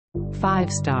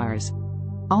5 stars.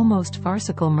 Almost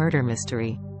farcical murder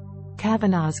mystery.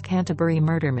 Kavanaugh's Canterbury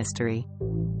Murder Mystery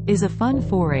is a fun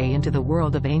foray into the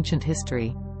world of ancient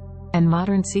history and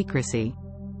modern secrecy.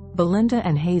 Belinda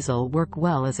and Hazel work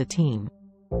well as a team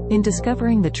in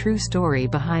discovering the true story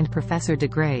behind Professor de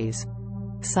Grey's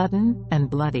sudden and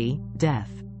bloody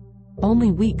death,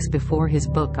 only weeks before his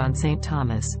book on St.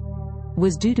 Thomas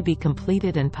was due to be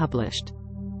completed and published.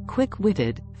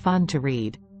 Quick-witted, fun to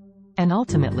read, and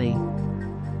ultimately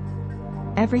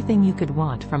everything you could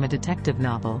want from a detective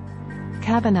novel.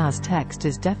 Kavanaugh's text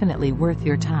is definitely worth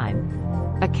your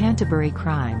time. A Canterbury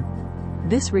Crime.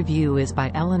 This review is by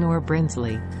Eleanor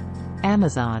Brinsley.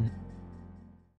 Amazon.